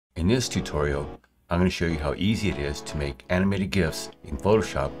In this tutorial, I'm going to show you how easy it is to make animated GIFs in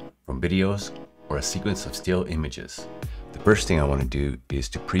Photoshop from videos or a sequence of still images. The first thing I want to do is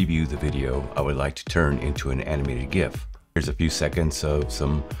to preview the video I would like to turn into an animated GIF. Here's a few seconds of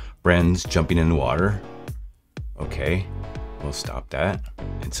some friends jumping in the water. Okay, we'll stop that.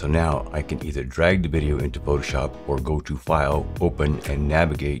 And so now I can either drag the video into Photoshop or go to File, Open, and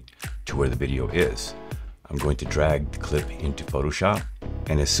navigate to where the video is. I'm going to drag the clip into Photoshop.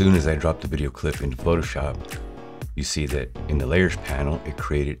 And as soon as I drop the video clip into Photoshop, you see that in the layers panel, it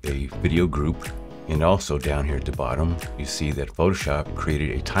created a video group. And also down here at the bottom, you see that Photoshop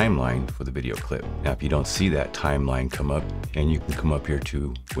created a timeline for the video clip. Now, if you don't see that timeline come up, and you can come up here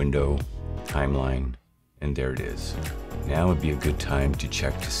to Window, Timeline, and there it is. Now would be a good time to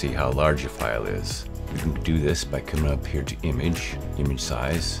check to see how large your file is. You can do this by coming up here to Image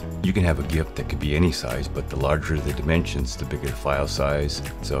Size. You can have a GIF that could be any size, but the larger the dimensions, the bigger the file size.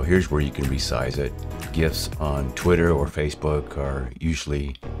 So here's where you can resize it. GIFs on Twitter or Facebook are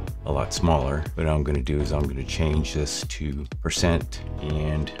usually a lot smaller. What I'm going to do is I'm going to change this to %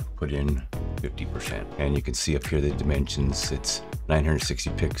 and put in 50%. And you can see up here the dimensions. It's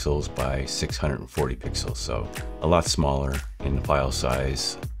 960 pixels by 640 pixels, so a lot smaller. And the file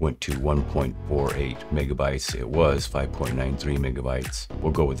size went to 1.48 megabytes. It was 5.93 megabytes.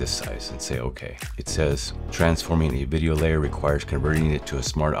 We'll go with this size and say okay. It says transforming a video layer requires converting it to a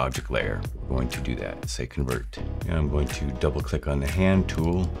smart object layer. We're going to do that. Say convert. And I'm going to double click on the hand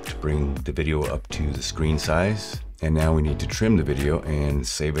tool to bring the video up to the screen size. And now we need to trim the video and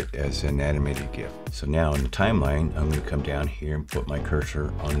save it as an animated GIF. So now in the timeline, I'm going to come down here and put my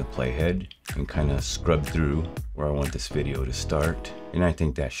cursor on the playhead and kind of scrub through where I want this video to start. And I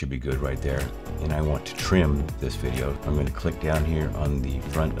think that should be good right there. And I want to trim this video. I'm going to click down here on the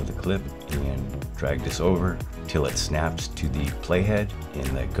front of the clip and drag this over till it snaps to the playhead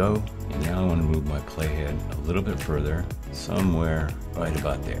and let go. And now I want to move my playhead a little bit further, somewhere right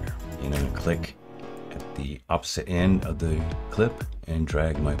about there. And I'm going to click at the opposite end of the clip and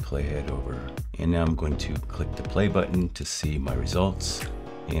drag my playhead over. And now I'm going to click the play button to see my results.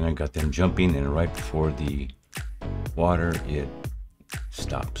 And I got them jumping, and right before the water, it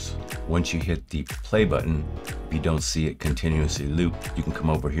stops. Once you hit the play button, if you don't see it continuously loop, you can come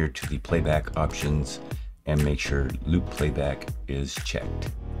over here to the playback options and make sure loop playback is checked.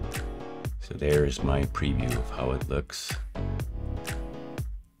 So there's my preview of how it looks.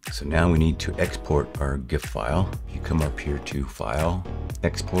 So now we need to export our GIF file. You come up here to File,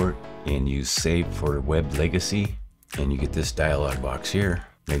 Export, and use Save for Web Legacy. And you get this dialog box here.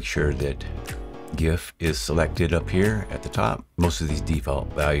 Make sure that GIF is selected up here at the top. Most of these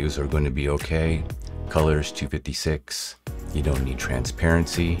default values are going to be okay. Colors 256. You don't need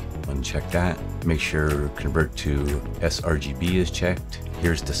transparency. Uncheck that. Make sure Convert to sRGB is checked.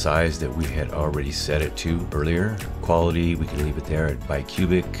 Here's the size that we had already set it to earlier. Quality, we can leave it there at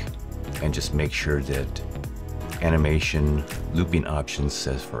bicubic, and just make sure that animation looping options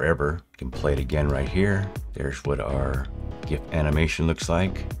says forever. You can play it again right here. There's what our GIF animation looks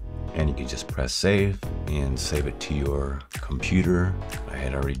like. And you can just press save and save it to your computer. I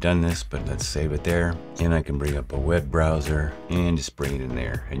had already done this, but let's save it there. And I can bring up a web browser and just bring it in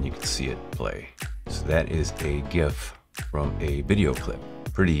there, and you can see it play. So that is a GIF from a video clip.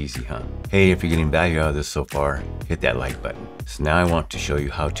 Pretty easy, huh? Hey, if you're getting value out of this so far, hit that like button. So now I want to show you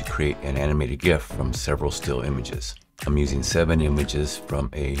how to create an animated GIF from several still images. I'm using 7 images from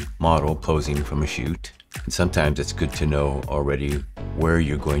a model posing from a shoot. And sometimes it's good to know already where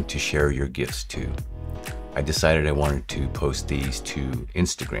you're going to share your GIFs to. I decided I wanted to post these to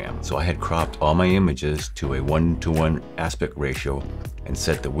Instagram. So I had cropped all my images to a 1:1 aspect ratio and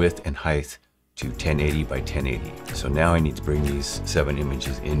set the width and height to 1080 by 1080. So now I need to bring these 7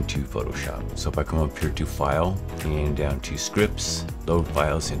 images into Photoshop. So if I come up here to File and down to Scripts, load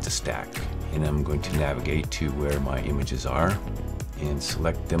files into Stack. And I'm going to navigate to where my images are and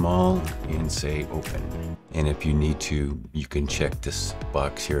select them all and say Open. And if you need to, you can check this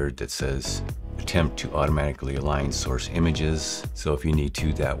box here that says Attempt to automatically align source images. So if you need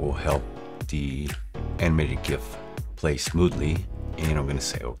to, that will help the animated GIF play smoothly. And I'm going to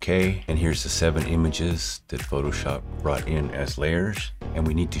say OK. And here's the 7 images that Photoshop brought in as layers. And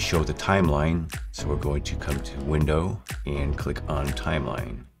we need to show the timeline. So we're going to come to Window and click on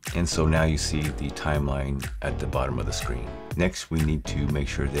Timeline. And so now you see the timeline at the bottom of the screen. Next, we need to make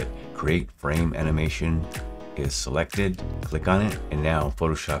sure that Create Frame Animation is selected. Click on it. And now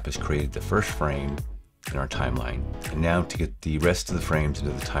Photoshop has created the first frame in our timeline. And now to get the rest of the frames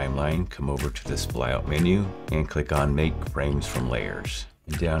into the timeline, come over to this flyout menu and click on Make Frames from Layers.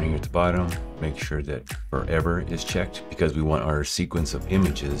 Down here at the bottom, make sure that forever is checked because we want our sequence of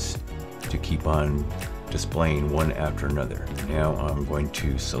images to keep on displaying one after another. Now I'm going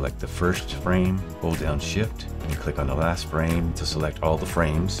to select the first frame, hold down Shift, and click on the last frame to select all the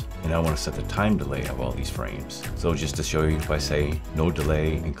frames. And I want to set the time delay of all these frames. So just to show you, if I say no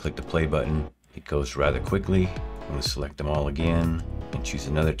delay and click the play button, it goes rather quickly. I'm going to select them all again and choose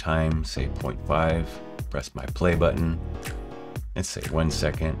another time, say 0.5, press my play button, and say 1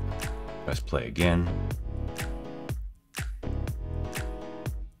 second, press play again.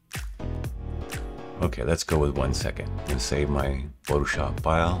 Okay, let's go with 1 second. I'm going to save my Photoshop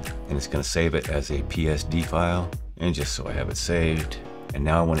file, and it's going to save it as a PSD file, and just so I have it saved. And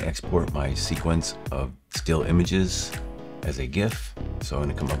now I want to export my sequence of still images as a GIF. So I'm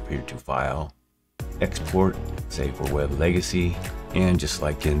going to come up here to File, Export, say for Web Legacy, and just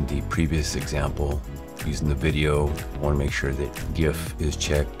like in the previous example, using the video, I want to make sure that GIF is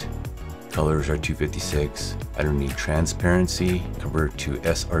checked. Colors are 256. I don't need transparency. Convert to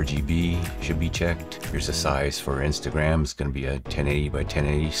sRGB should be checked. Here's the size for Instagram. It's going to be a 1080 by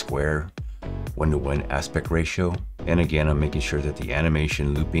 1080 square, 1:1 aspect ratio. And again, I'm making sure that the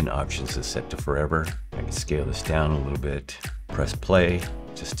animation looping options is set to forever. I can scale this down a little bit. Press play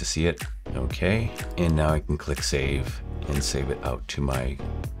just to see it. Okay. And now I can click save and save it out to my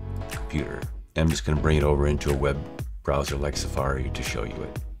computer. I'm just going to bring it over into a web browser like Safari to show you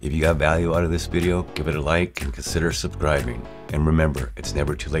it. If you got value out of this video, give it a like and consider subscribing. And remember, it's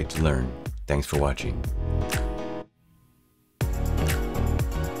never too late to learn. Thanks for watching.